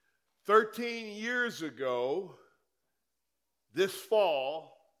13 years ago, this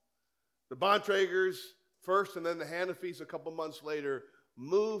fall, the Bontraegers first and then the Hanafees a couple months later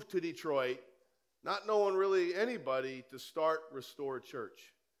moved to Detroit, not knowing really anybody, to start Restore Church.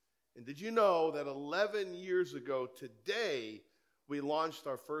 And did you know that 11 years ago today, we launched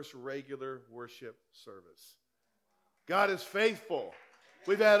our first regular worship service? God is faithful.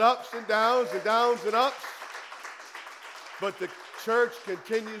 We've had ups and downs and ups. But the church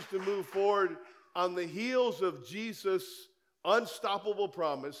continues to move forward on the heels of Jesus' unstoppable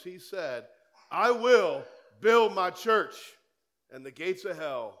promise. He said, I will build my church, and the gates of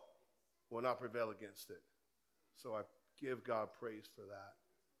hell will not prevail against it. So I give God praise for that.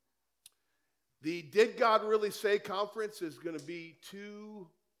 The Did God Really Say conference is going to be 2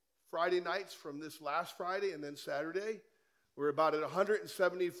 Friday nights from this last Friday and then Saturday. We're about at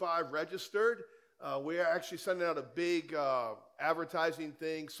 175 registered. We are actually sending out a big advertising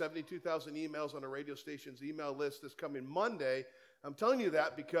thing, 72,000 emails on the radio station's email list this coming Monday. I'm telling you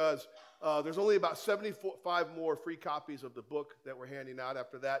that because there's only about 75 more free copies of the book that we're handing out.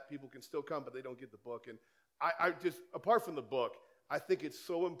 After that, people can still come, but they don't get the book. And I just, apart from the book, I think it's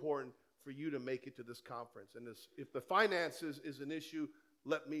so important for you to make it to this conference. And if the finances is an issue,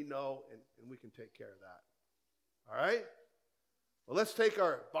 let me know, and we can take care of that. All right? Well, let's take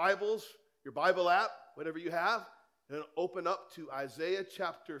our Bibles, your Bible app, whatever you have, and open up to Isaiah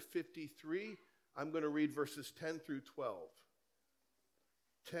chapter 53. I'm going to read verses 10 through 12.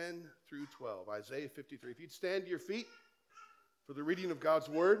 10 through 12, Isaiah 53. If you'd stand to your feet for the reading of God's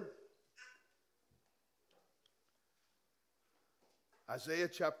word. Isaiah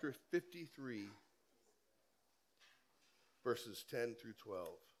chapter 53, verses 10 through 12.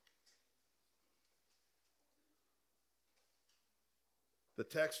 The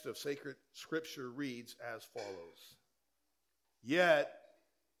text of sacred scripture reads as follows. Yet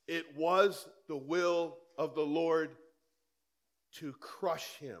it was the will of the Lord to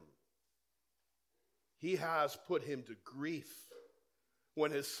crush him. He has put him to grief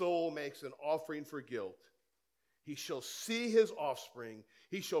when his soul makes an offering for guilt. He shall see his offspring.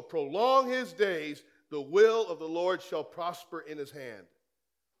 He shall prolong his days. The will of the Lord shall prosper in his hand.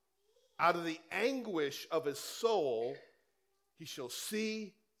 Out of the anguish of his soul, he shall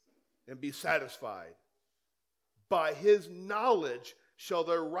see and be satisfied. By his knowledge shall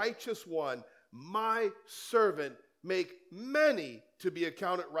the righteous one, my servant, make many to be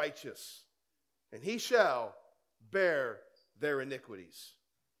accounted righteous, and he shall bear their iniquities.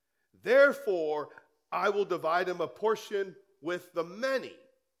 Therefore, I will divide him a portion with the many,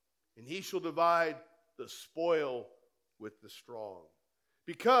 and he shall divide the spoil with the strong.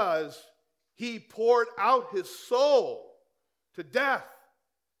 Because he poured out his soul to death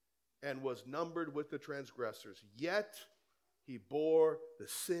and was numbered with the transgressors. Yet he bore the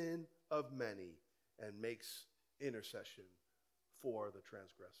sin of many and makes intercession for the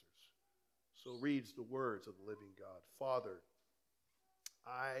transgressors. So reads the words of the living God. Father,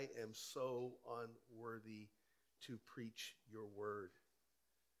 I am so unworthy to preach your word.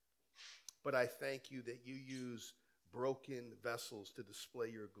 But I thank you that you use broken vessels to display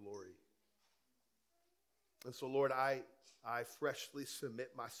your glory. And so, Lord, I freshly submit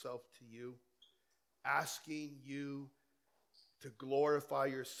myself to you, asking you to glorify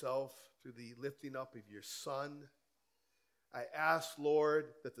yourself through the lifting up of your Son. I ask, Lord,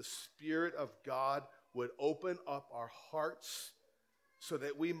 that the Spirit of God would open up our hearts so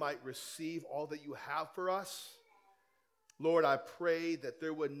that we might receive all that you have for us. Lord, I pray that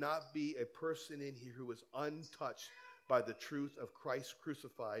there would not be a person in here who is untouched by the truth of Christ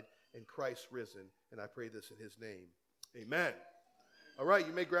crucified and Christ risen. And I pray this in his name. Amen. All right,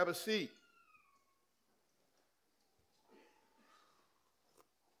 you may grab a seat.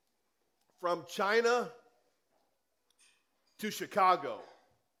 From China to Chicago,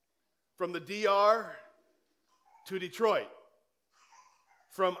 from the DR to Detroit,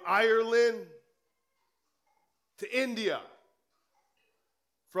 from Ireland to India,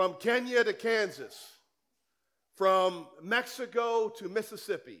 from Kenya to Kansas, from Mexico to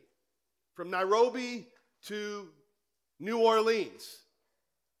Mississippi, from Nairobi to New Orleans,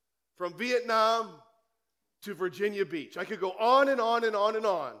 from Vietnam to Virginia Beach. I could go on and on and on and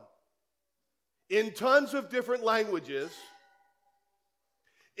on. In tons of different languages,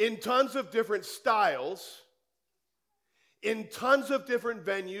 in tons of different styles, in tons of different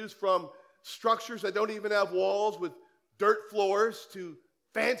venues, from structures that don't even have walls with dirt floors to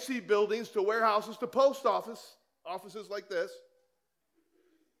fancy buildings to warehouses to post offices like this.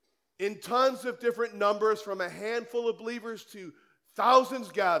 In tons of different numbers, from a handful of believers to thousands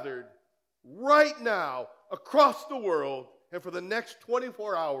gathered right now across the world, and for the next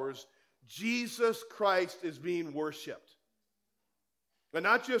 24 hours, Jesus Christ is being worshiped. And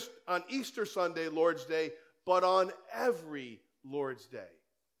not just on Easter Sunday, Lord's Day, but on every Lord's Day.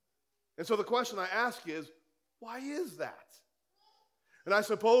 And so the question I ask is, why is that? And I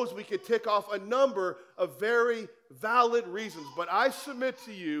suppose we could tick off a number of very valid reasons, but I submit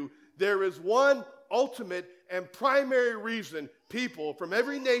to you there is one ultimate and primary reason people from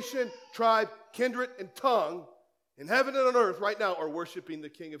every nation, tribe, kindred, and tongue in heaven and on earth right now are worshiping the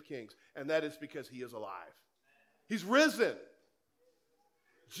King of Kings, and that is because he is alive. He's risen.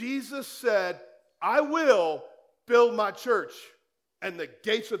 Jesus said, I will build my church, and the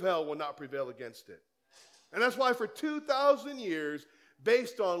gates of hell will not prevail against it. And that's why for 2,000 years,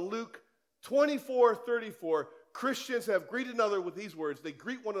 based on Luke 24:34, Christians have greeted one another with these words. They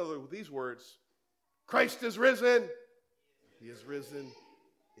greet one another with these words. Christ is risen. He is risen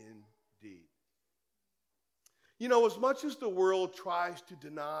indeed. You know, as much as the world tries to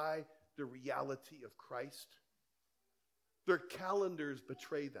deny the reality of Christ, their calendars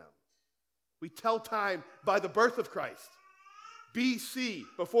betray them. We tell time by the birth of Christ. BC,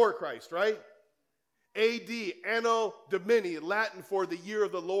 before Christ, right? AD, Anno Domini, Latin for the year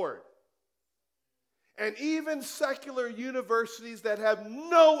of the Lord. And even secular universities that have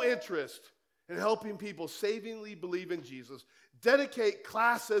no interest in helping people savingly believe in Jesus dedicate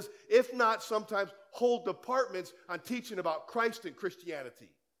classes, if not sometimes whole departments, on teaching about Christ and Christianity.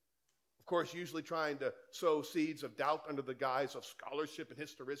 Of course, usually trying to sow seeds of doubt under the guise of scholarship and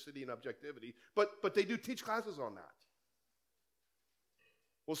historicity and objectivity, but they do teach classes on that.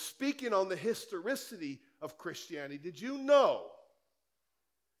 Well, speaking on the historicity of Christianity, did you know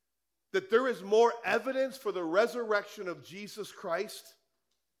that there is more evidence for the resurrection of Jesus Christ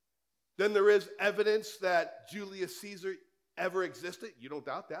than there is evidence that Julius Caesar ever existed? You don't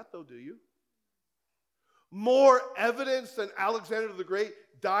doubt that, though, do you? More evidence than Alexander the Great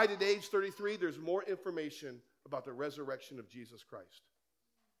died at age 33. There's more information about the resurrection of Jesus Christ.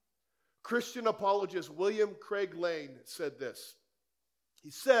 Christian apologist William Craig Lane said this. He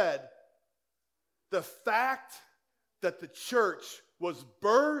said, the fact that the church was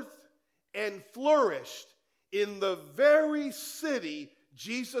birthed and flourished in the very city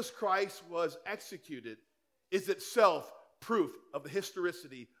Jesus Christ was executed is itself proof of the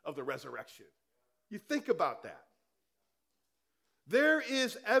historicity of the resurrection. You think about that. There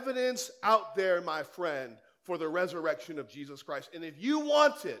is evidence out there, my friend, for the resurrection of Jesus Christ. And if you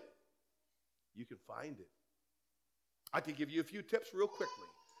want it, you can find it. I can give you a few tips real quickly.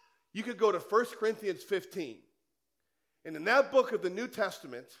 You could go to 1 Corinthians 15. And in that book of the New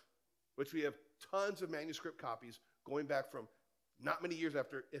Testament, which we have tons of manuscript copies going back from not many years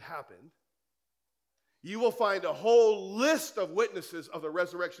after it happened, you will find a whole list of witnesses of the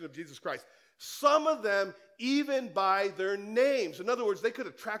resurrection of Jesus Christ. Some of them even by their names. In other words, they could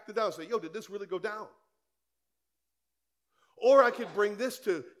have tracked it down and say, yo, did this really go down? Or I could bring this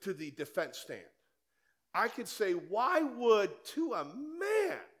to the defense stand. I could say, why would, to a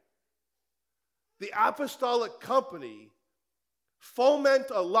man, the apostolic company foment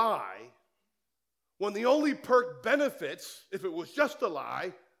a lie when the only perk benefits, if it was just a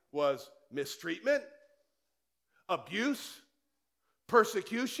lie, was mistreatment, abuse,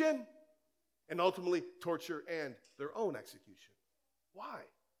 persecution, and ultimately torture and their own execution? Why?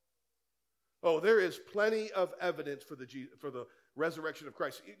 Oh, there is plenty of evidence for the resurrection of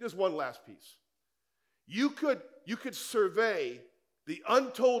Christ. Just one last piece. You could survey the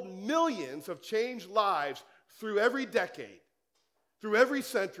untold millions of changed lives through every decade, through every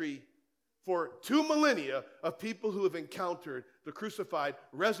century, for 2 millennia of people who have encountered the crucified,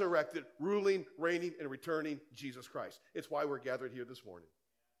 resurrected, ruling, reigning, and returning Jesus Christ. It's why we're gathered here this morning.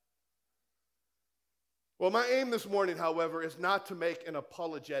 Well, my aim this morning, however, is not to make an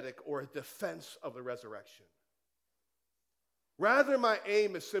apologetic or a defense of the resurrection. Rather, my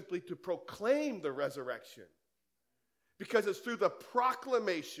aim is simply to proclaim the resurrection, because it's through the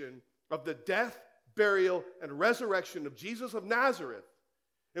proclamation of the death, burial, and resurrection of Jesus of Nazareth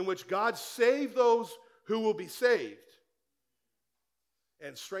in which God saved those who will be saved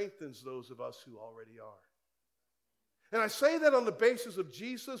and strengthens those of us who already are. And I say that on the basis of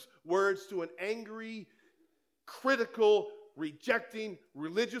Jesus' words to an angry, critical, rejecting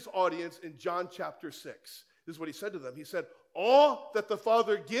religious audience in John chapter 6. This is what he said to them. He said, all that the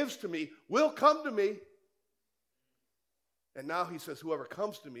Father gives to me will come to me. And now he says, whoever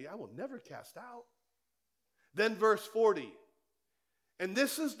comes to me, I will never cast out. Then verse 40. And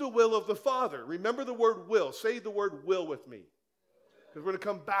this is the will of the Father. Remember the word will. Say the word will with me, because we're going to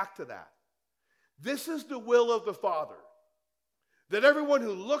come back to that. This is the will of the Father, that everyone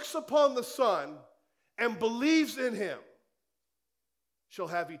who looks upon the Son and believes in him shall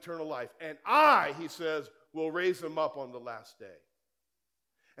have eternal life. And I, he says, will raise them up on the last day.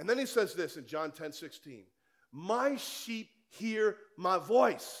 And then he says this in John 10:16. My sheep hear my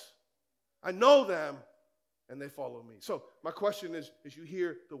voice. I know them, and they follow me. So my question is, as you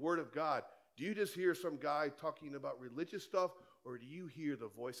hear the word of God, do you just hear some guy talking about religious stuff, or do you hear the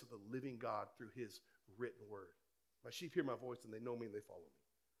voice of the living God through his written word? My sheep hear my voice, and they know me, and they follow me.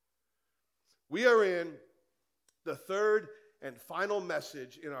 We are in the third and final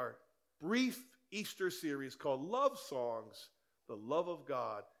message in our brief Easter series called Love Songs, the Love of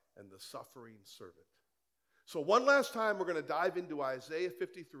God and the Suffering Servant. So one last time, we're going to dive into Isaiah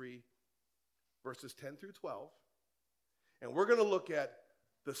 53, verses 10 through 12, and we're going to look at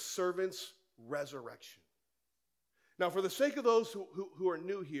the servant's resurrection. Now, for the sake of those who are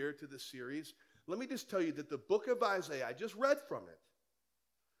new here to this series, let me just tell you that the book of Isaiah, I just read from it,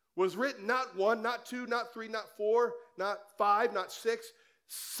 was written not 1, not 2, not 3, not 4, not 5, not 6,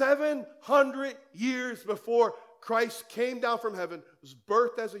 700 years before Christ came down from heaven, was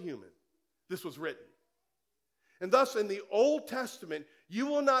birthed as a human. This was written. And thus, in the Old Testament, you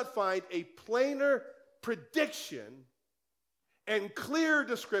will not find a plainer prediction and clear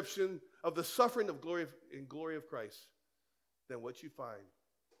description of the suffering and glory of Christ than what you find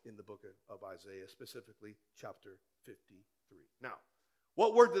in the book of Isaiah, specifically chapter 53. Now,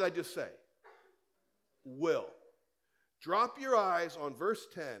 what word did I just say? Will. Drop your eyes on verse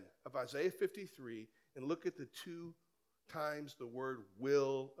 10 of Isaiah 53 and look at the 2 times the word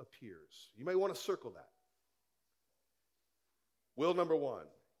will appears. You may want to circle that. Will number 1.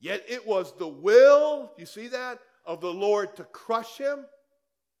 Yet it was the will, you see that, of the Lord to crush him.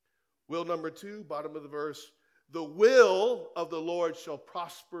 Will number 2, bottom of the verse, the will of the Lord shall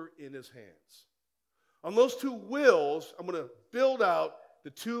prosper in his hands. On those 2 wills, I'm going to build out the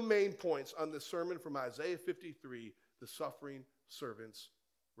 2 main points on this sermon from Isaiah 53, the suffering servant's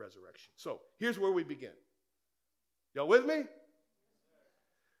resurrection. So here's where we begin. Y'all with me?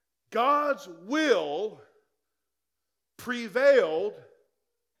 God's will prevailed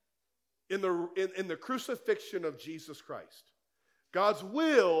in the crucifixion of Jesus Christ. God's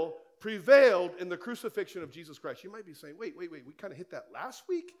will prevailed in the crucifixion of Jesus Christ. You might be saying, wait, we kind of hit that last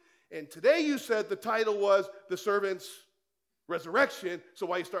week, and today you said the title was The Servant's Resurrection, so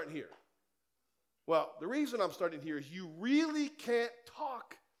why are you starting here? Well, the reason I'm starting here is you really can't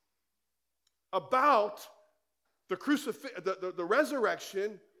talk about the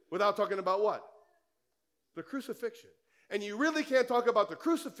resurrection without talking about what? The crucifixion. And you really can't talk about the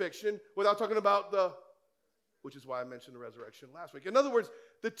crucifixion without talking about which is why I mentioned the resurrection last week. In other words,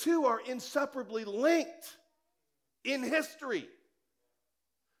 the 2 are inseparably linked in history.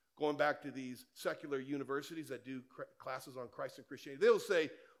 Going back to these secular universities that do classes on Christ and Christianity, they'll say,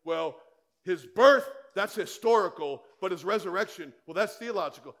 well, his birth, that's historical, but his resurrection, well, that's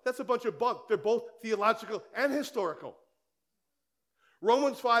theological. That's a bunch of bunk. They're both theological and historical.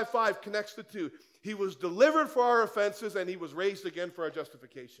 Romans 5:5 connects the 2. He was delivered for our offenses, and he was raised again for our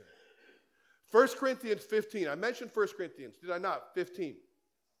justification. 1 Corinthians 15. I mentioned 1 Corinthians, did I not? 15.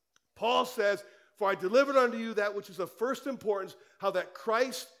 Paul says, for I delivered unto you that which is of first importance, how that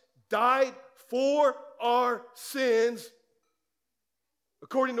Christ died for our sins.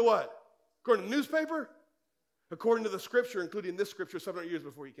 According to what? According to the newspaper? According to the scripture, including this scripture 700 years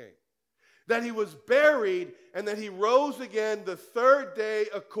before he came. That he was buried, and that he rose again the 3rd day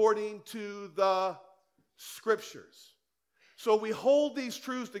according to the scriptures. So we hold these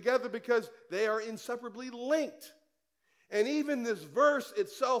truths together because they are inseparably linked. And even this verse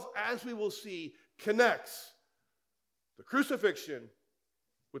itself, as we will see, connects the crucifixion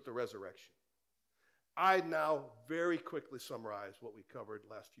with the resurrection. I now very quickly summarize what we covered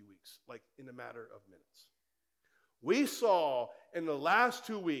last few weeks, like in a matter of minutes. We saw in the last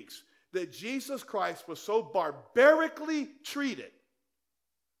 2 weeks that Jesus Christ was so barbarically treated,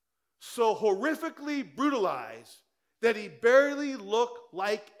 so horrifically brutalized, that he barely looked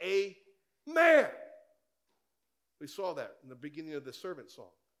like a man. We saw that in the beginning of the servant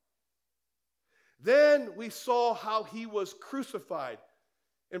song. Then we saw how he was crucified.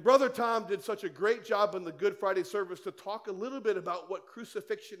 And Brother Tom did such a great job in the Good Friday service to talk a little bit about what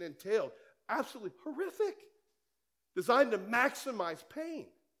crucifixion entailed. Absolutely horrific. Designed to maximize pain.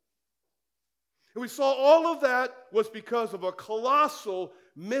 And we saw all of that was because of a colossal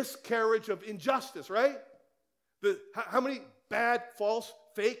miscarriage of injustice, right? How many bad, false,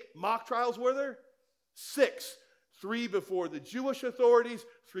 fake mock trials were there? 6. 3 before the Jewish authorities,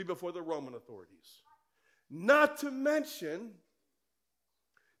 3 before the Roman authorities. Not to mention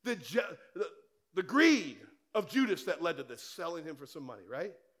the greed of Judas that led to this, selling him for some money,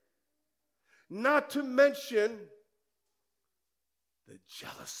 right? Not to mention the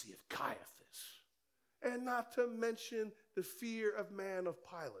jealousy of Caiaphas, and not to mention the fear of man of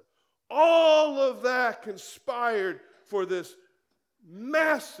Pilate. All of that conspired for this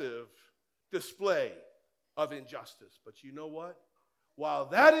massive display of injustice. But you know what? While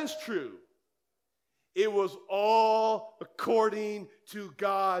that is true, it was all according to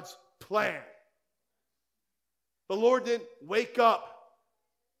God's plan. The Lord didn't wake up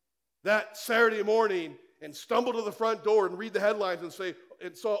that Saturday morning and stumble to the front door and read the headlines and say,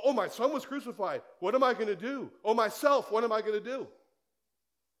 and saw, oh, my son was crucified. What am I going to do? Oh, myself, what am I going to do?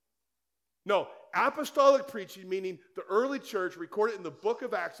 No, apostolic preaching, meaning the early church recorded in the book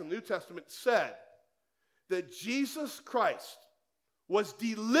of Acts in the New Testament, said that Jesus Christ was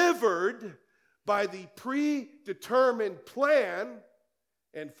delivered by the predetermined plan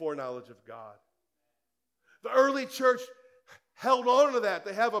and foreknowledge of God. The early church held on to that.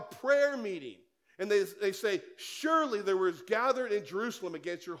 They have a prayer meeting. And they say, surely there was gathered in Jerusalem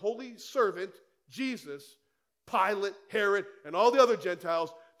against your holy servant, Jesus, Pilate, Herod, and all the other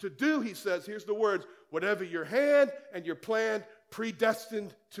Gentiles, to do, he says, here's the words, whatever your hand and your plan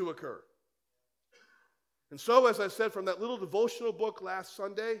predestined to occur. And so, as I said from that little devotional book last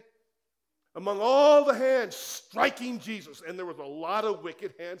Sunday, among all the hands striking Jesus, and there was a lot of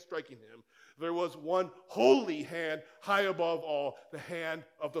wicked hands striking him, there was one holy hand high above all, the hand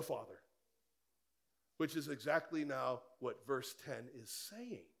of the Father. Which is exactly now what verse 10 is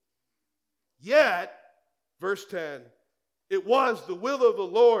saying. Yet, verse 10, it was the will of the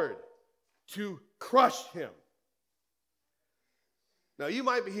Lord to crush him. Now, you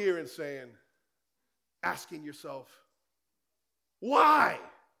might be here and saying, asking yourself, why?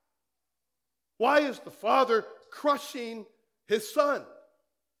 Why is the Father crushing his Son?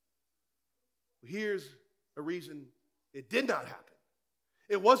 Here's a reason it did not happen.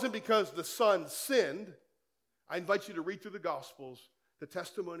 It wasn't because the Son sinned. I invite you to read through the Gospels. The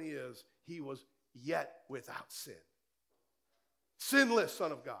testimony is he was yet without sin. Sinless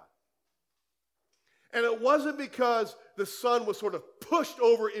Son of God. And it wasn't because the Son was sort of pushed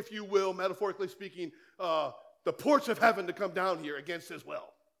over, if you will, metaphorically speaking, the porch of heaven to come down here against his will.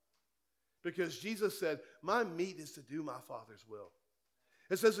 Because Jesus said, my meat is to do my Father's will.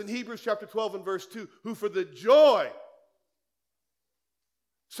 It says in Hebrews chapter 12 and verse 2, who for the joy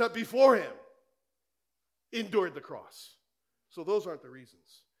set before him endured the cross. So those aren't the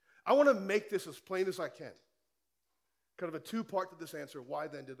reasons. I want to make this as plain as I can. Kind of a two-part to this answer. Why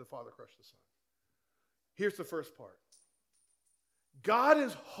then did the Father crush the Son? Here's the first part. God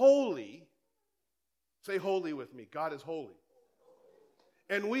is holy. Say holy with me. God is holy.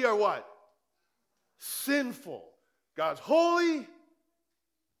 And we are what? Sinful. God's holy,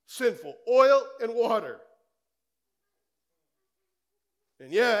 sinful. Oil and water.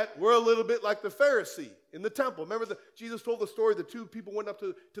 And yet, we're a little bit like the Pharisee in the temple. Remember Jesus told the story, the two people went up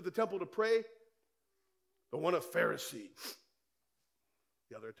to the temple to pray? The one a Pharisee,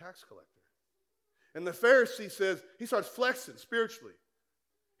 the other a tax collector. And the Pharisee says, he starts flexing spiritually.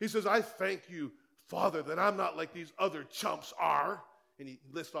 He says, I thank you, Father, that I'm not like these other chumps are. And he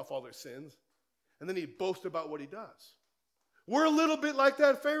lists off all their sins. And then he boasts about what he does. We're a little bit like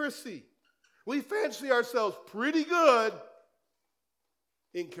that Pharisee. We fancy ourselves pretty good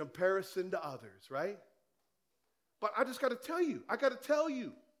in comparison to others, right? But I just got to tell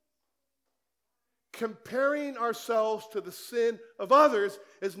you, comparing ourselves to the sin of others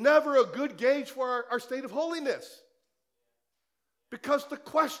is never a good gauge for our state of holiness. Because the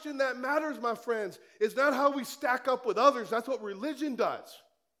question that matters, my friends, is not how we stack up with others. That's what religion does.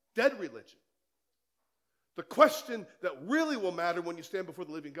 Dead religion. The question that really will matter when you stand before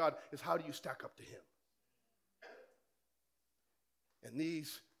the living God is how do you stack up to him? And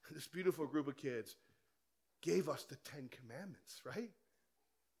this beautiful group of kids gave us the 10 Commandments, right?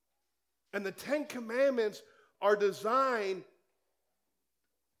 And the 10 Commandments are designed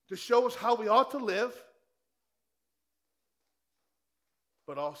to show us how we ought to live,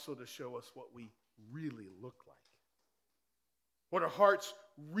 but also to show us what we really look like. What our hearts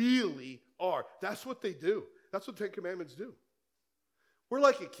really are. That's what they do. That's what the 10 Commandments do. We're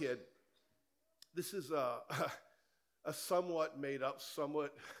like a kid. This is a somewhat made up,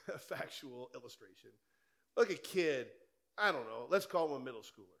 somewhat factual illustration. Like a kid, I don't know, let's call him a middle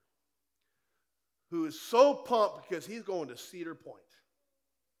schooler, who is so pumped because he's going to Cedar Point.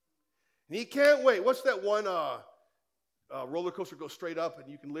 And he can't wait. What's that one roller coaster goes straight up and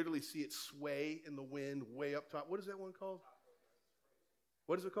you can literally see it sway in the wind way up top? What is that one called?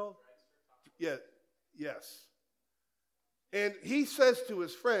 What is it called? Yeah, yes. And he says to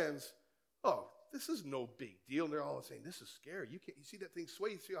his friends, oh, this is no big deal. And they're all saying, this is scary. You see that thing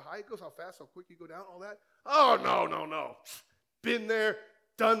sway? You see how high it goes, how fast, how quick you go down, all that? Oh, no. Been there,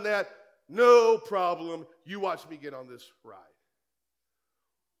 done that, no problem. You watch me get on this ride.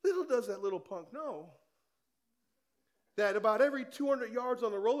 Little does that little punk know that about every 200 yards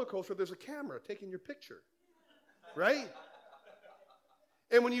on the roller coaster, there's a camera taking your picture, right?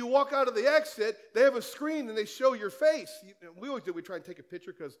 And when you walk out of the exit, they have a screen and they show your face. We always do. We try and take a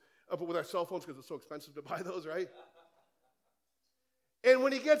picture with our cell phones because it's so expensive to buy those, right? And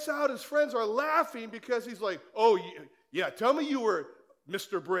when he gets out, his friends are laughing because he's like, oh, yeah, tell me you were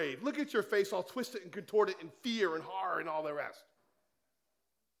Mr. Brave. Look at your face all twisted and contorted in fear and horror and all the rest.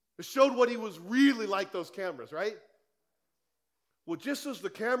 It showed what he was really like, those cameras, right? Well, just as the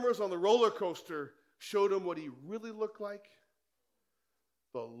cameras on the roller coaster showed him what he really looked like,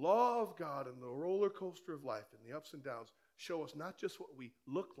 the law of God and the roller coaster of life and the ups and downs show us not just what we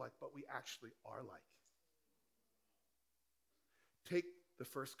look like, but we actually are like. Take the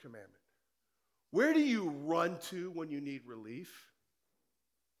first commandment. Where do you run to when you need relief?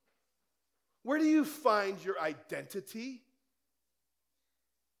 Where do you find your identity?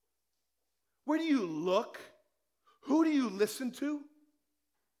 Where do you look? Who do you listen to?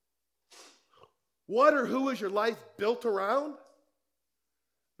 What or who is your life built around?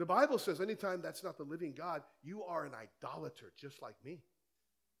 The Bible says anytime that's not the living God, you are an idolater just like me.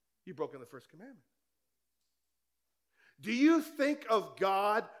 You've broken the first commandment. Do you think of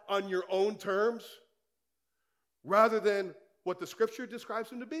God on your own terms rather than what the Scripture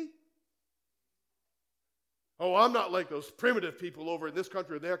describes him to be? Oh, I'm not like those primitive people over in this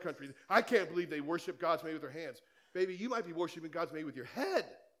country or their country. I can't believe they worship gods made with their hands. Baby, you might be worshiping gods made with your head.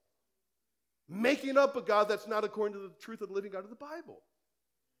 Making up a God that's not according to the truth of the living God of the Bible.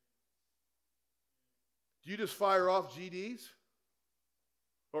 Do you just fire off GDs?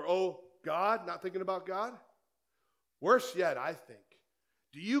 Or, oh, God, not thinking about God? Worse yet, I think.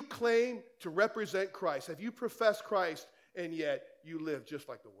 Do you claim to represent Christ? Have you professed Christ and yet you live just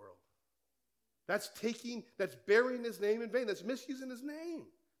like the world? That's bearing his name in vain. That's misusing his name,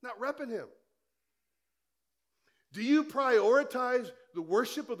 not repping him. Do you prioritize the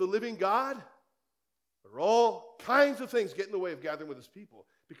worship of the living God? There are all kinds of things get in the way of gathering with his people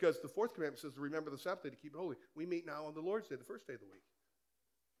because the fourth commandment says to remember the Sabbath day to keep it holy. We meet now on the Lord's Day, the first day of the week.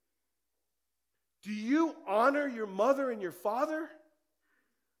 Do you honor your mother and your father?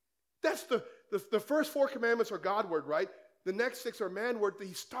 That's the first four commandments are God word, right? The next six are man word.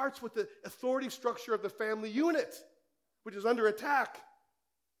 He starts with the authority structure of the family unit, which is under attack.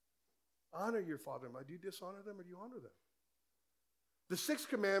 Honor your father and mother. Do you dishonor them or do you honor them? The sixth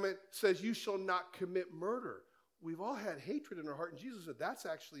commandment says you shall not commit murder. We've all had hatred in our heart, and Jesus said that's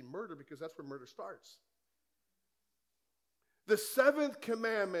actually murder because that's where murder starts. The seventh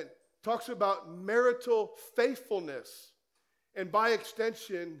commandment talks about marital faithfulness, and by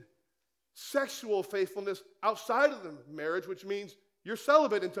extension, sexual faithfulness outside of the marriage, which means you're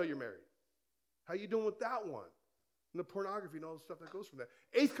celibate until you're married. How you doing with that one? And the pornography and all the stuff that goes from that.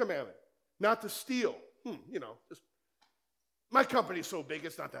 Eighth commandment, not to steal. Just my company's so big,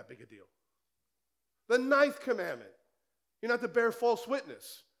 it's not that big a deal. The ninth commandment, you're not to bear false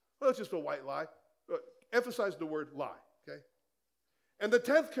witness. Well, it's just a white lie. Emphasize the word lie, okay? And the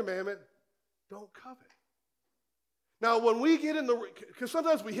 10th commandment, don't covet. Now, when we get in because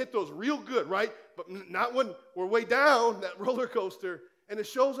sometimes we hit those real good, right? But not when we're way down that roller coaster, and it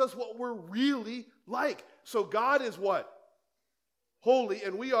shows us what we're really like. So God is what? Holy,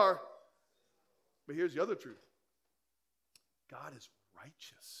 and we are. But here's the other truth. God is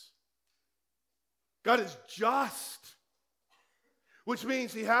righteous. God is just, which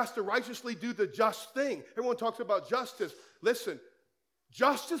means he has to righteously do the just thing. Everyone talks about justice. Listen,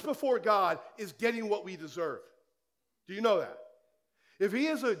 justice before God is getting what we deserve. Do you know that? If he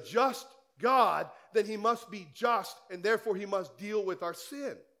is a just God, then he must be just, and therefore he must deal with our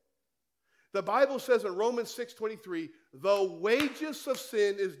sin. The Bible says in Romans 6:23, the wages of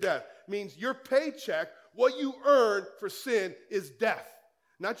sin is death. Means your paycheck, what you earn for sin, is death.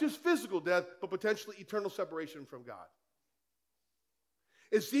 Not just physical death, but potentially eternal separation from God.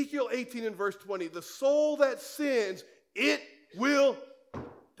 Ezekiel 18 and verse 20, the soul that sins, it will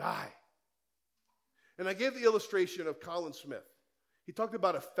die. And I gave the illustration of Colin Smith. He talked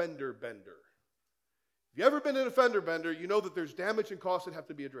about a fender bender. If you've ever been in a fender bender, you know that there's damage and costs that have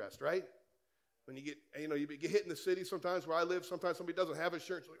to be addressed, right? When you get hit in the city sometimes where I live, sometimes somebody doesn't have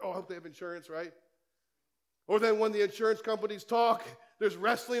insurance. Like, oh, I hope they have insurance, right? Or then when the insurance companies talk, there's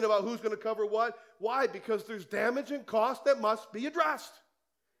wrestling about who's going to cover what. Why? Because there's damage and cost that must be addressed.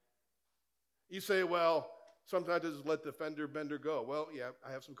 You say, well, sometimes I just let the fender bender go. Well, yeah,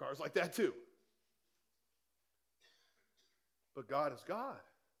 I have some cars like that too. But God is God.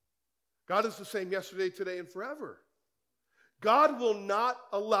 God is the same yesterday, today, and forever. God will not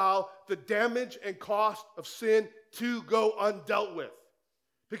allow the damage and cost of sin to go undealt with.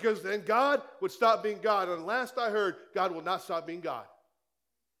 Because then God would stop being God. And last I heard, God will not stop being God.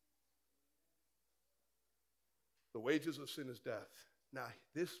 The wages of sin is death. Now,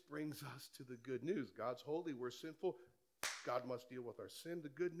 this brings us to the good news. God's holy, we're sinful. God must deal with our sin. The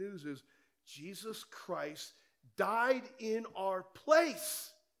good news is Jesus Christ died in our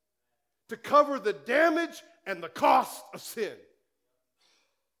place to cover the damage and the cost of sin.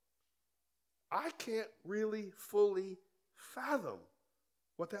 I can't really fully fathom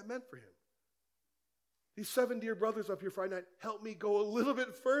what that meant for him. These 7 dear brothers up here Friday night helped me go a little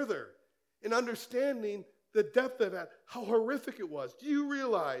bit further in understanding the depth of that, how horrific it was. Do you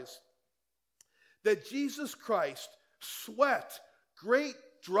realize that Jesus Christ sweat great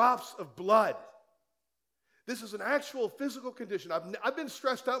drops of blood? This is an actual physical condition. I've been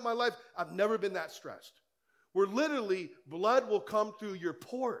stressed out in my life. I've never been that stressed. Where literally blood will come through your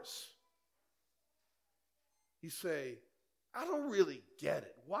pores. You say, I don't really get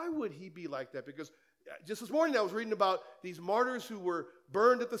it. Why would he be like that? Because just this morning I was reading about these martyrs who were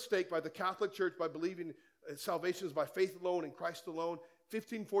burned at the stake by the Catholic Church by believing salvation is by faith alone in Christ alone.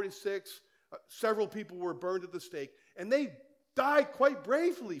 1546, several people were burned at the stake. And they died quite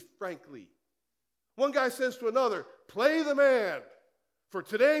bravely, frankly. One guy says to another, play the man, for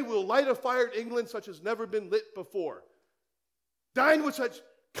today we'll light a fire in England such as never been lit before. Dying with such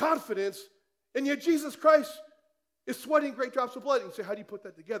confidence, and yet Jesus Christ is sweating great drops of blood. And you say, how do you put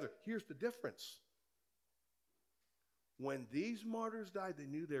that together? Here's the difference. When these martyrs died, they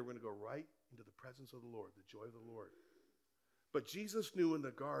knew they were going to go right into the presence of the Lord, the joy of the Lord. But Jesus knew in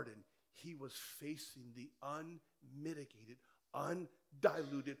the garden he was facing the unmitigated,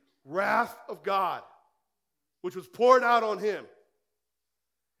 undiluted wrath of God, which was poured out on him.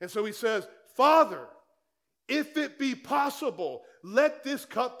 And so he says, Father, if it be possible, let this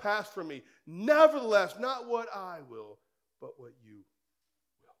cup pass from me. Nevertheless, not what I will, but what you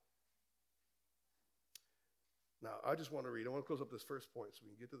will. Now, I just want to read. I want to close up this first point so we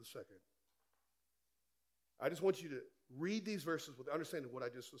can get to the second. I just want you to read these verses with understanding what I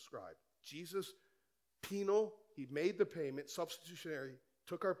just described. Jesus, penal, he made the payment, substitutionary,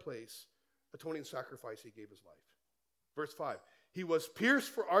 took our place, atoning sacrifice, he gave his life. Verse 5, he was pierced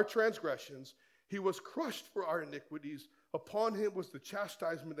for our transgressions, he was crushed for our iniquities, upon him was the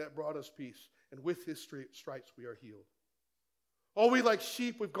chastisement that brought us peace, and with his stripes we are healed. All we like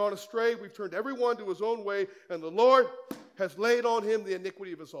sheep, we've gone astray, we've turned everyone to his own way, and the Lord has laid on him the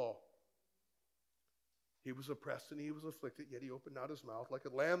iniquity of us all. He was oppressed and he was afflicted, yet he opened not his mouth. Like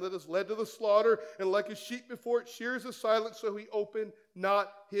a lamb that is led to the slaughter, and like a sheep before its shears is silent, so he opened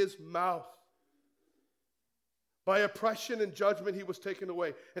not his mouth. By oppression and judgment he was taken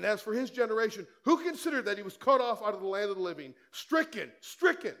away. And as for his generation, who considered that he was cut off out of the land of the living, stricken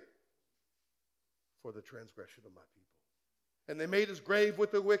for the transgression of my people? And they made his grave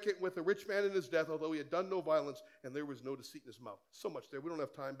with the wicked, with the rich man in his death, although he had done no violence, and there was no deceit in his mouth. So much there. We don't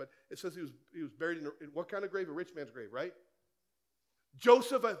have time, but it says he was buried in what kind of grave? A rich man's grave, right?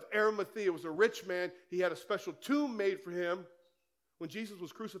 Joseph of Arimathea was a rich man. He had a special tomb made for him. When Jesus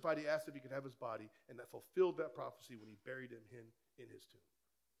was crucified, he asked if he could have his body, and that fulfilled that prophecy when he buried him in his tomb.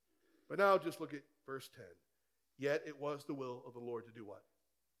 But now just look at verse 10. Yet it was the will of the Lord to do what?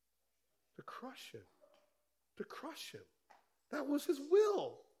 To crush him. To crush him. That was his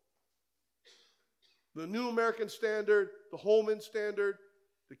will. The New American Standard, the Holman Standard,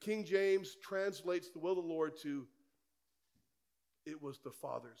 the King James translates the will of the Lord to, it was the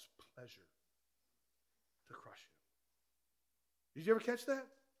Father's pleasure to crush him. Did you ever catch that?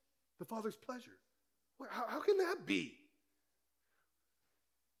 The Father's pleasure. How can that be?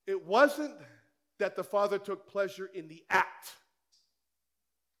 It wasn't that the Father took pleasure in the act.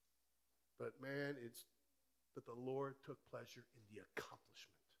 But man, it's that the Lord took pleasure in the accomplishment.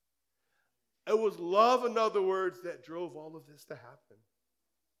 It was love, in other words, that drove all of this to happen.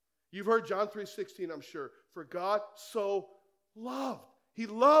 You've heard John 3:16, I'm sure. For God so loved. He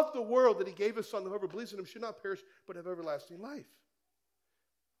loved the world that he gave his Son, that whoever believes in him should not perish, but have everlasting life.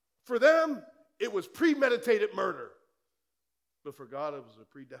 For them, it was premeditated murder. But for God, it was a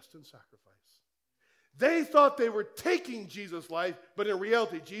predestined sacrifice. They thought they were taking Jesus' life, but in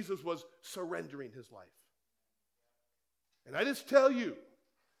reality, Jesus was surrendering his life. And I just tell you,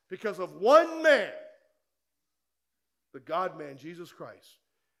 because of one man, the God-man, Jesus Christ,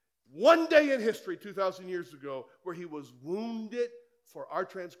 one day in history, 2,000 years ago, where he was wounded for our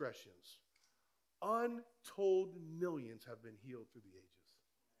transgressions, untold millions have been healed through the ages.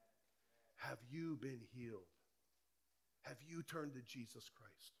 Have you been healed? Have you turned to Jesus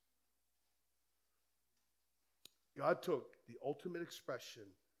Christ? God took the ultimate expression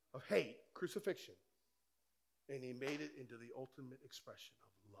of hate, crucifixion, and he made it into the ultimate expression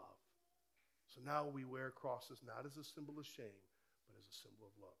of love. So now we wear crosses not as a symbol of shame, but as a symbol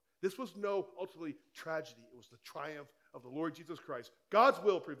of love. This was no ultimately tragedy. It was the triumph of the Lord Jesus Christ. God's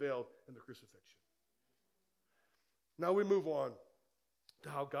will prevailed in the crucifixion. Now we move on to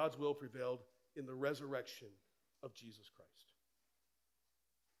how God's will prevailed in the resurrection of Jesus Christ.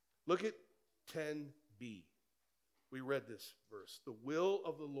 Look at 10b. We read this verse. The will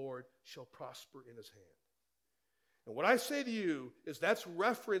of the Lord shall prosper in his hand. And what I say to you is that's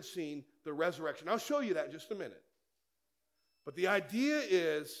referencing the resurrection. I'll show you that in just a minute. But the idea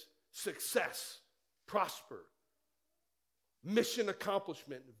is success, prosper, mission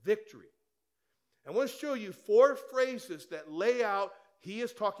accomplishment, victory. I want to show you 4 phrases that lay out he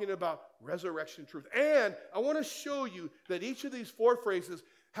is talking about resurrection truth. And I want to show you that each of these 4 phrases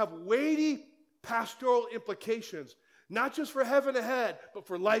have weighty pastoral implications, not just for heaven ahead, but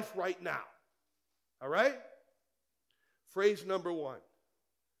for life right now. All right? Phrase number 1.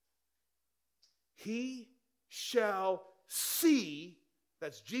 He shall see,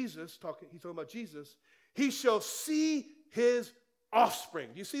 that's Jesus, he's talking about Jesus, he shall see his offspring.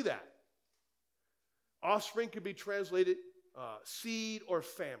 Do you see that? Offspring could be translated seed or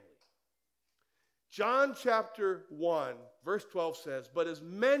family. John chapter 1, verse 12 says, but as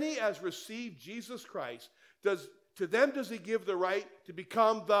many as receive Jesus Christ, to them does he give the right to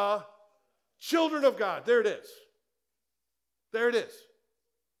become the children of God. There it is. There it is.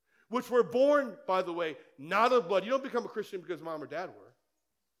 Which were born, by the way, not of blood. You don't become a Christian because mom or dad were.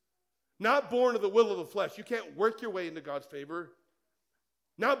 Not born of the will of the flesh. You can't work your way into God's favor.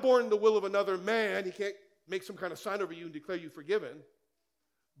 Not born in the will of another man. He can't make some kind of sign over you and declare you forgiven.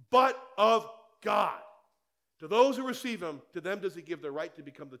 But of God. To those who receive him, to them does he give the right to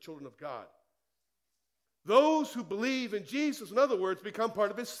become the children of God. Those who believe in Jesus, in other words, become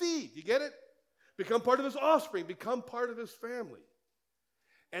part of his seed. You get it? Become part of his offspring. Become part of his family.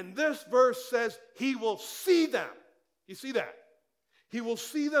 And this verse says he will see them. You see that? He will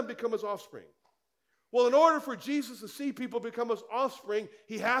see them become his offspring. Well, in order for Jesus to see people become his offspring,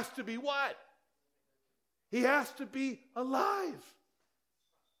 he has to be what? He has to be alive.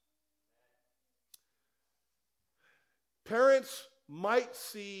 Parents might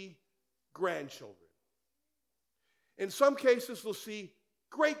see grandchildren. In some cases, they'll see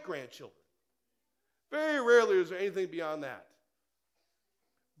great-grandchildren. Very rarely is there anything beyond that.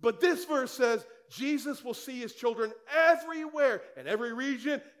 But this verse says Jesus will see his children everywhere, in every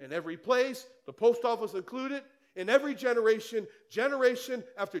region, in every place, the post office included, in every generation, generation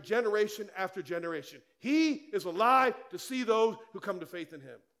after generation after generation. He is alive to see those who come to faith in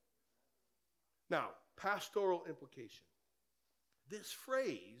him. Now, pastoral implication. This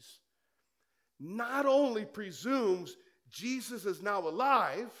phrase not only presumes Jesus is now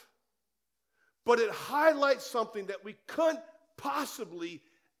alive, but it highlights something that we couldn't possibly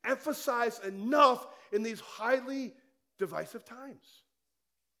emphasize enough in these highly divisive times.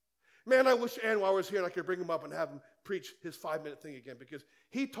 Man, I wish Anwar was here and I could bring him up and have him preach his 5-minute thing again, because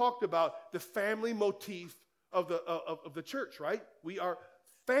he talked about the family motif of the church, right? We are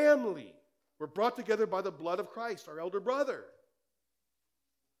family. We're brought together by the blood of Christ, our elder brother.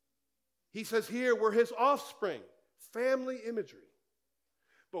 He says here we're his offspring, family imagery.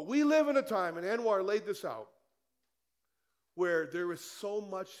 But we live in a time, and Anwar laid this out, where there is so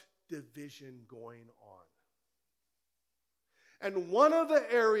much division going on. And one of the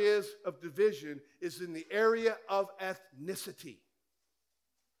areas of division is in the area of ethnicity.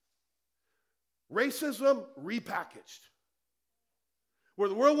 Racism repackaged. Where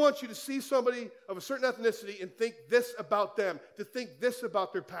the world wants you to see somebody of a certain ethnicity and think this about them, to think this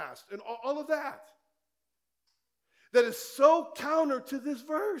about their past, and all of that. That is so counter to this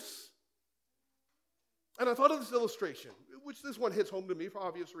verse. And I thought of this illustration, which this one hits home to me for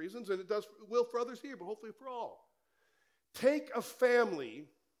obvious reasons, and it will for others here, but hopefully for all. Take a family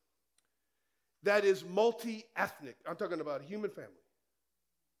that is multi-ethnic. I'm talking about a human family.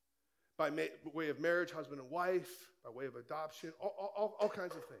 By way of marriage, husband and wife, by way of adoption, all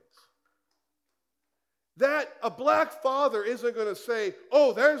kinds of things. That a black father isn't going to say,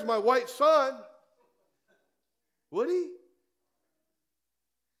 oh, there's my white son. Would he?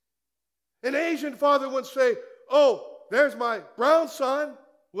 An Asian father wouldn't say, oh, there's my brown son.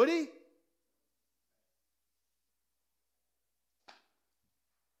 Would he?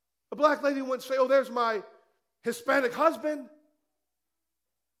 A black lady wouldn't say, oh, there's my Hispanic husband.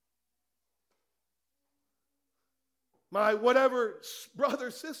 My whatever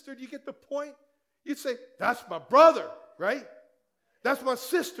brother, sister, do you get the point? You'd say, that's my brother, right? That's my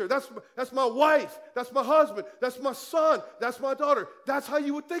sister. That's my wife. That's my husband. That's my son. That's my daughter. That's how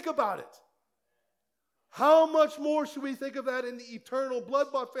you would think about it. How much more should we think of that in the eternal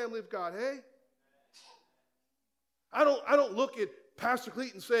blood-bought family of God, hey? I don't look at Pastor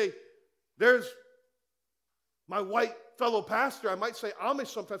Cleet and say, there's my white fellow pastor. I might say Amish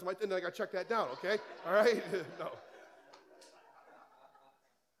sometimes. I got to check that down, okay? All right? No.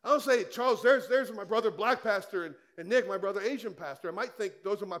 I don't say, Charles, there's my brother black pastor and Nick, my brother Asian pastor. I might think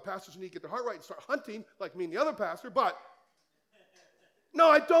those are my pastors who need to get their heart right and start hunting like me and the other pastor, but no,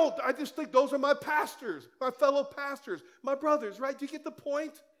 I don't. I just think those are my pastors, my fellow pastors, my brothers, right? Do you get the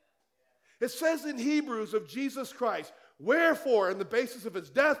point? It says in Hebrews of Jesus Christ, wherefore, on the basis of his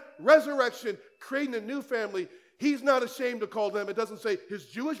death, resurrection, creating a new family, he's not ashamed to call them. It doesn't say his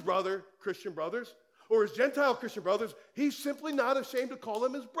Jewish brother, Christian brothers, or his Gentile Christian brothers. He's simply not ashamed to call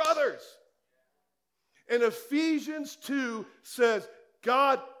them his brothers. And Ephesians 2 says,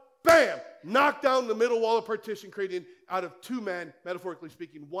 God, bam, knocked down the middle wall of partition, creating out of two men, metaphorically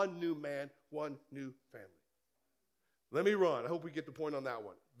speaking, one new man, one new family. Let me run. I hope we get the point on that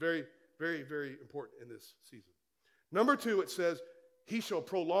one. Very, very, very important in this season. Number 2, it says, he shall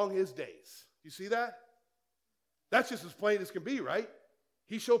prolong his days. You see that? That's just as plain as can be, right?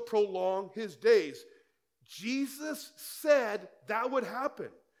 He shall prolong his days. Jesus said that would happen,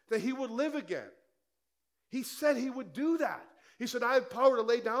 that he would live again. He said he would do that. He said, I have power to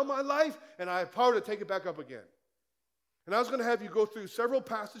lay down my life, and I have power to take it back up again. And I was going to have you go through several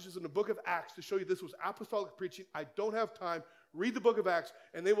passages in the book of Acts to show you this was apostolic preaching. I don't have time. Read the book of Acts,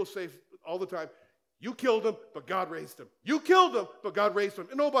 and they will say all the time, you killed him, but God raised him. You killed him, but God raised him.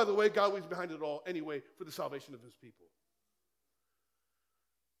 And oh, by the way, God was behind it all anyway for the salvation of his people.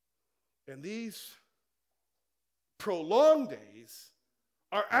 And these prolonged days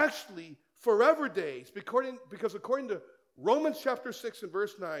are actually forever days because according to Romans chapter 6 and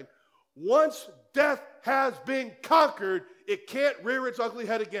verse 9, once death has been conquered, it can't rear its ugly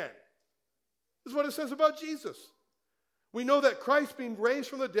head again. This is what it says about Jesus. We know that Christ being raised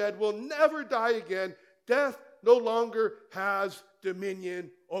from the dead will never die again. Death no longer has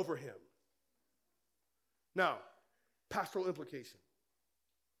dominion over him. Now, pastoral implication.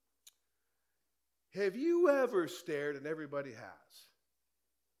 Have you ever stared, and everybody has,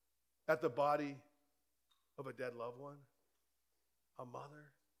 at the body of a dead loved one? A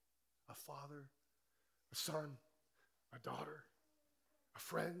mother, a father, a son, a daughter, a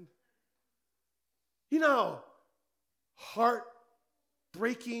friend. You know how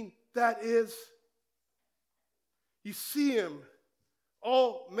heartbreaking that is? You see him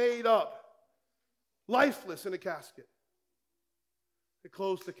all made up, lifeless in a casket. They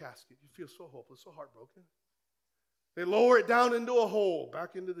close the casket. You feel so hopeless, so heartbroken. They lower it down into a hole,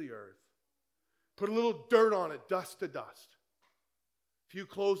 back into the earth. Put a little dirt on it, dust to dust. A few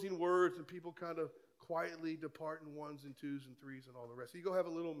closing words, and people kind of quietly depart in 1s and 2s and 3s and all the rest. So you go have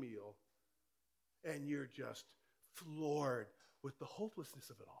a little meal, and you're just floored with the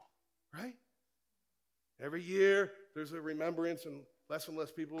hopelessness of it all, right? Every year, there's a remembrance, and less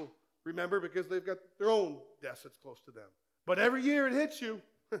people remember because they've got their own death that's close to them. But every year it hits you.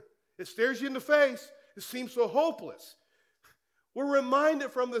 It stares you in the face. It seems so hopeless. We're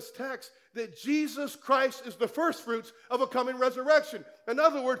reminded from this text that Jesus Christ is the first fruits of a coming resurrection. In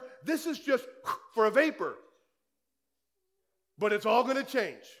other words, this is just for a vapor. But it's all going to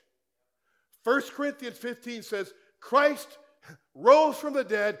change. 1 Corinthians 15 says, Christ rose from the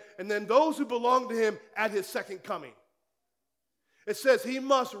dead, and then those who belong to him at his second coming. It says he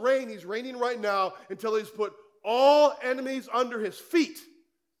must reign. He's reigning right now until he's put all enemies under his feet.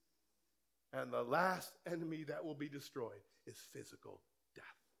 And the last enemy that will be destroyed is physical death.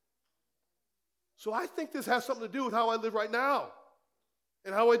 So I think this has something to do with how I live right now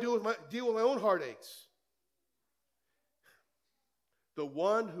and how I deal with my own heartaches. The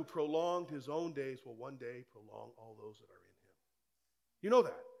one who prolonged his own days will one day prolong all those that are in him. You know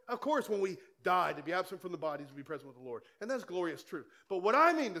that. Of course, when we die, to be absent from the bodies, to be present with the Lord. And that's glorious truth. But what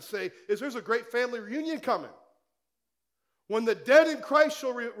I mean to say is there's a great family reunion coming. When the dead in Christ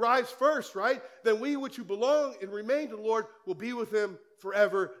shall rise first, right? Then we which who belong and remain to the Lord will be with him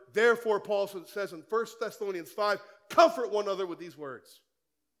forever. Therefore, Paul says in 1 Thessalonians 5, comfort one another with these words.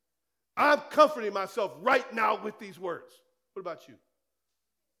 I'm comforting myself right now with these words. What about you?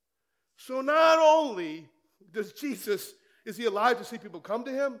 So not only is he alive to see people come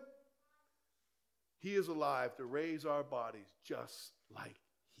to him? He is alive to raise our bodies just like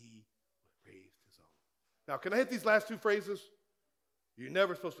he raised his own. Now, can I hit these last two phrases? You're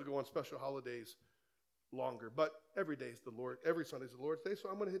never supposed to go on special holidays longer, but every day is the Lord, every Sunday is the Lord's Day, so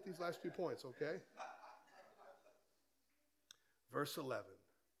I'm going to hit these last 2 points, okay? Verse 11.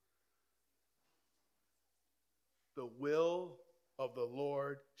 The will of the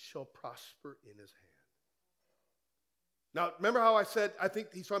Lord shall prosper in his hand. Now, remember how I said, I think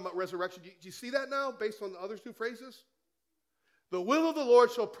he's talking about resurrection. Do you see that now, based on the other two phrases? The will of the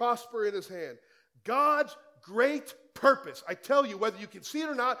Lord shall prosper in his hand. God's great purpose. I tell you, whether you can see it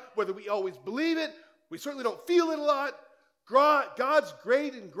or not, whether we always believe it, we certainly don't feel it a lot, God's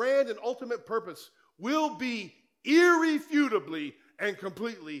great and grand and ultimate purpose will be irrefutably and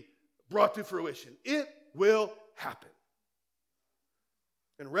completely brought to fruition. It will happen.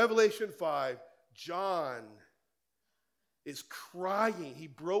 In Revelation 5, John is crying. He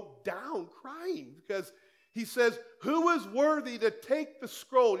broke down crying because he says, who is worthy to take the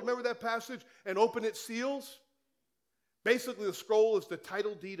scroll? You remember that passage? And open its seals? Basically, the scroll is the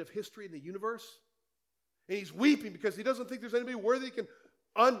title deed of history in the universe. And he's weeping because he doesn't think there's anybody worthy who can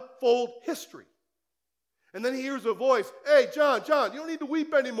unfold history. And then he hears a voice, hey, John, you don't need to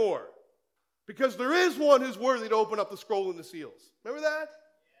weep anymore. Because there is one who's worthy to open up the scroll and the seals. Remember that?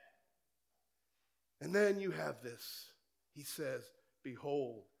 Yeah. And then you have this. He says,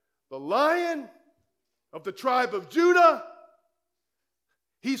 behold, the Lion of the tribe of Judah,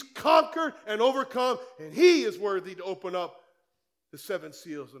 he's conquered and overcome, and he is worthy to open up the seven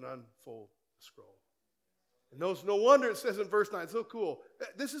seals and unfold the scroll. And no wonder it says in verse 9, it's so cool.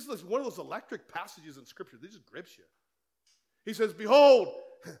 This is one of those electric passages in Scripture that just grips you. He says, behold,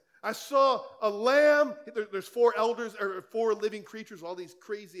 I saw a lamb. There's four elders, or four living creatures, all these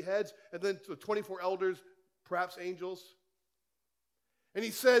crazy heads, and then the 24 elders, perhaps angels. And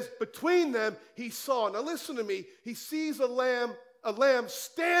he says, between them, he saw. Now listen to me. He sees a lamb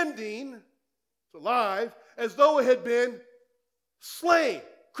standing, alive, as though it had been slain,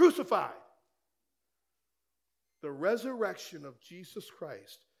 crucified. The resurrection of Jesus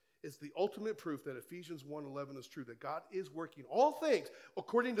Christ is the ultimate proof that Ephesians 1:11 is true, that God is working all things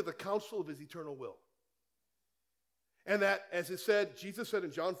according to the counsel of his eternal will. And that, as it said, Jesus said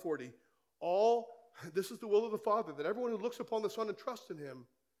in John 40, this is the will of the Father, that everyone who looks upon the Son and trusts in him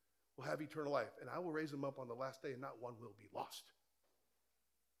will have eternal life. And I will raise him up on the last day, and not one will be lost.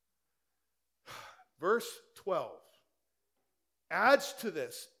 Verse 12 adds to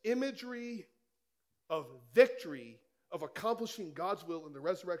this imagery of victory, of accomplishing God's will in the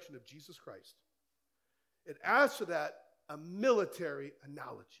resurrection of Jesus Christ. It adds to that a military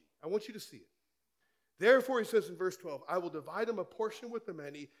analogy. I want you to see it. Therefore, he says in verse 12, I will divide him a portion with the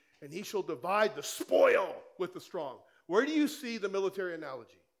many, and he shall divide the spoil with the strong. Where do you see the military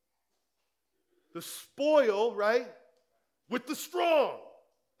analogy? The spoil, right, with the strong.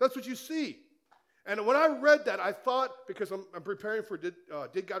 That's what you see. And when I read that, I thought, because I'm preparing for Did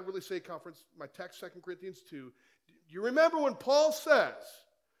God Really Say conference, my text, 2 Corinthians 2, you remember when Paul says,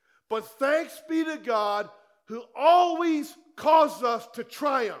 but thanks be to God who always causes us to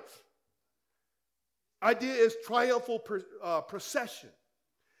triumph. Idea is triumphal procession.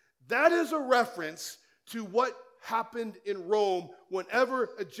 That is a reference to what happened in Rome whenever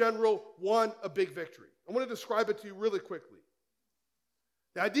a general won a big victory. I want to describe it to you really quickly.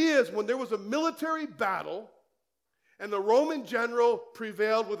 The idea is when there was a military battle and the Roman general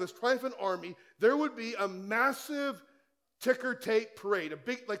prevailed with his triumphant army, there would be a massive ticker tape parade, a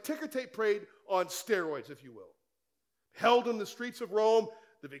big, like ticker tape parade on steroids, if you will. Held in the streets of Rome,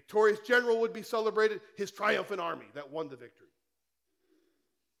 the victorious general would be celebrated, his triumphant army that won the victory.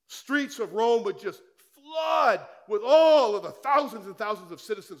 Streets of Rome would just flood with all of the thousands and thousands of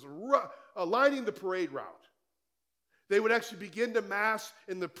citizens lining the parade route. They would actually begin to mass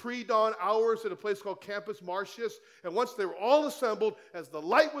in the pre-dawn hours at a place called Campus Martius. And once they were all assembled, as the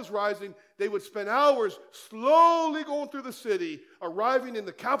light was rising, they would spend hours slowly going through the city, arriving in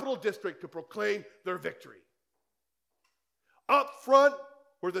the capital district to proclaim their victory. Up front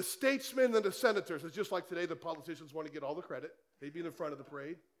were the statesmen and the senators. It's just like today, the politicians want to get all the credit. They'd be in the front of the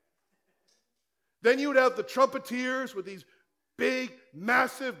parade. Then you would have the trumpeters with these big,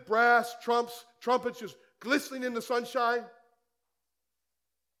 massive brass trumpets just glistening in the sunshine.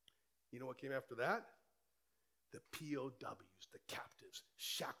 You know what came after that? The POWs, the captives,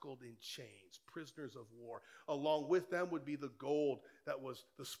 shackled in chains, prisoners of war. Along with them would be the gold that was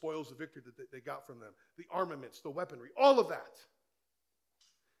the spoils of victory that they got from them, the armaments, the weaponry, all of that.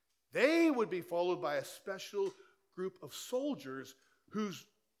 They would be followed by a special group of soldiers whose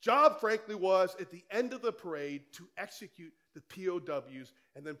job, frankly, was at the end of the parade to execute the POWs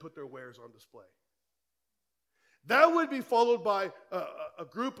and then put their wares on display. That would be followed by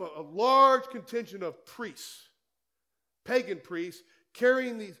a large contingent of priests, pagan priests,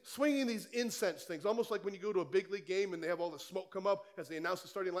 swinging these incense things, almost like when you go to a big league game and they have all the smoke come up as they announce the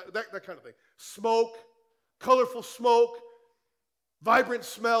starting line, that kind of thing. Smoke, colorful smoke, vibrant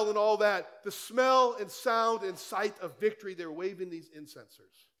smell and all that. The smell and sound and sight of victory, they were waving these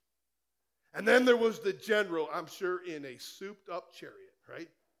incensers. And then there was the general, I'm sure in a souped-up chariot, right?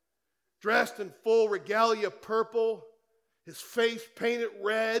 Dressed in full regalia purple, his face painted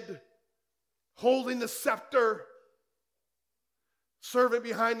red, holding the scepter. Servant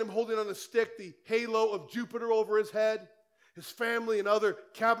behind him holding on a stick the halo of Jupiter over his head. His family and other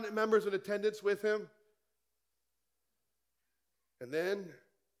cabinet members in attendance with him. And then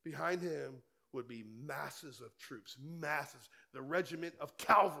behind him would be masses of troops, masses. The regiment of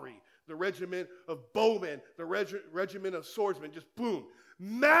cavalry, the regiment of bowmen, the regiment of swordsmen, just boom.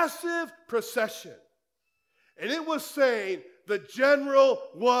 Massive procession. And it was saying the general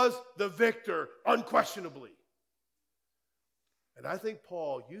was the victor, unquestionably. And I think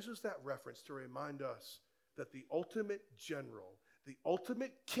Paul uses that reference to remind us that the ultimate general, the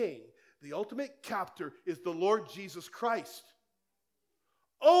ultimate king, the ultimate captor is the Lord Jesus Christ.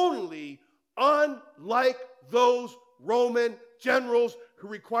 Only, unlike those Roman generals who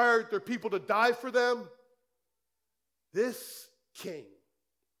required their people to die for them, this king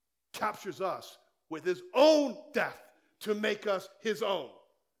captures us with his own death to make us his own.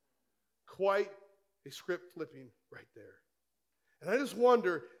 Quite a script flipping right there. And I just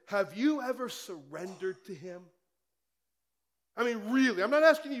wonder, have you ever surrendered to him? I mean, really, I'm not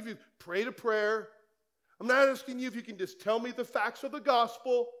asking you if you prayed a prayer. I'm not asking you if you can just tell me the facts of the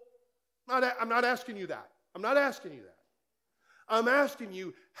gospel. I'm not asking you that. I'm not asking you that. I'm asking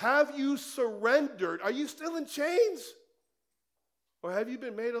you, have you surrendered? Are you still in chains? Or have you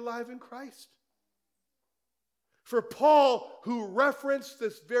been made alive in Christ? For Paul, who referenced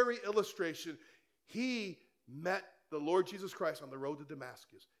this very illustration, he met the Lord Jesus Christ on the road to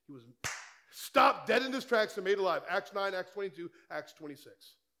Damascus. He was stopped dead in his tracks and made alive. Acts 9, Acts 22, Acts 26.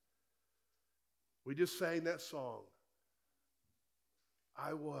 We just sang that song.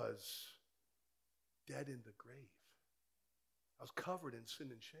 I was dead in the grave. I was covered in sin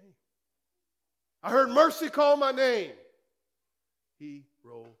and shame. I heard mercy call my name. He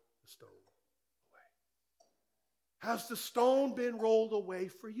rolled the stone away. Has the stone been rolled away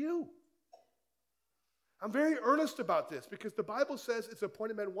for you? I'm very earnest about this because the Bible says it's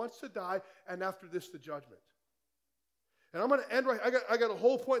appointed man once to die and after this the judgment. And I'm going to end right. I got a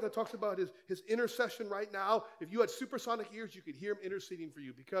whole point that talks about his intercession right now. If you had supersonic ears, you could hear him interceding for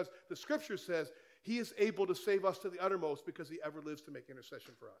you because the scripture says he is able to save us to the uttermost because he ever lives to make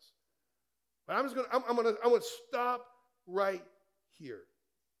intercession for us. But I'm going to stop right here.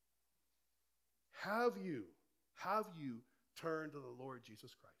 Have you turned to the Lord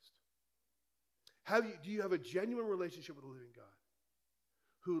Jesus Christ? Do you have a genuine relationship with the living God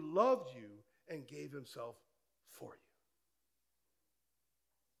who loved you and gave himself for you?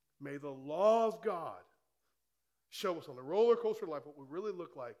 May the law of God show us on the roller coaster of life what we really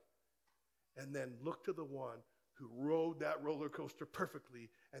look like, and then look to the one who rode that roller coaster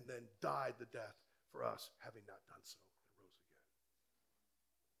perfectly and then died the death for us, having not done so, and rose again.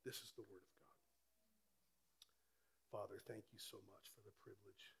 This is the word of God. Father, thank you so much for the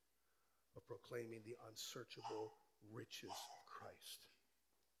privilege of proclaiming the unsearchable riches of Christ.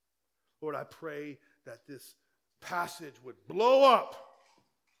 Lord, I pray that this passage would blow up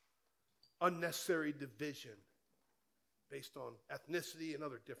unnecessary division based on ethnicity and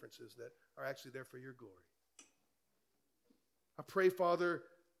other differences that are actually there for your glory. I pray, Father,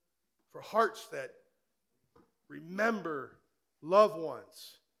 for hearts that remember loved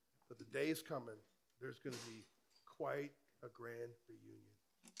ones, that the day is coming. There's going to be quite a grand reunion.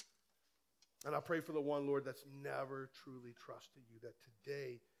 And I pray for the one, Lord, that's never truly trusted you, that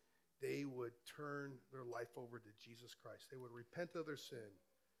today they would turn their life over to Jesus Christ. They would repent of their sin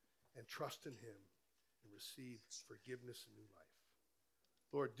and trust in him and receive forgiveness and new life.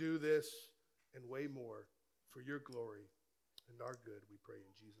 Lord, do this and way more for your glory and our good, we pray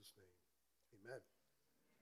in Jesus' name. Amen.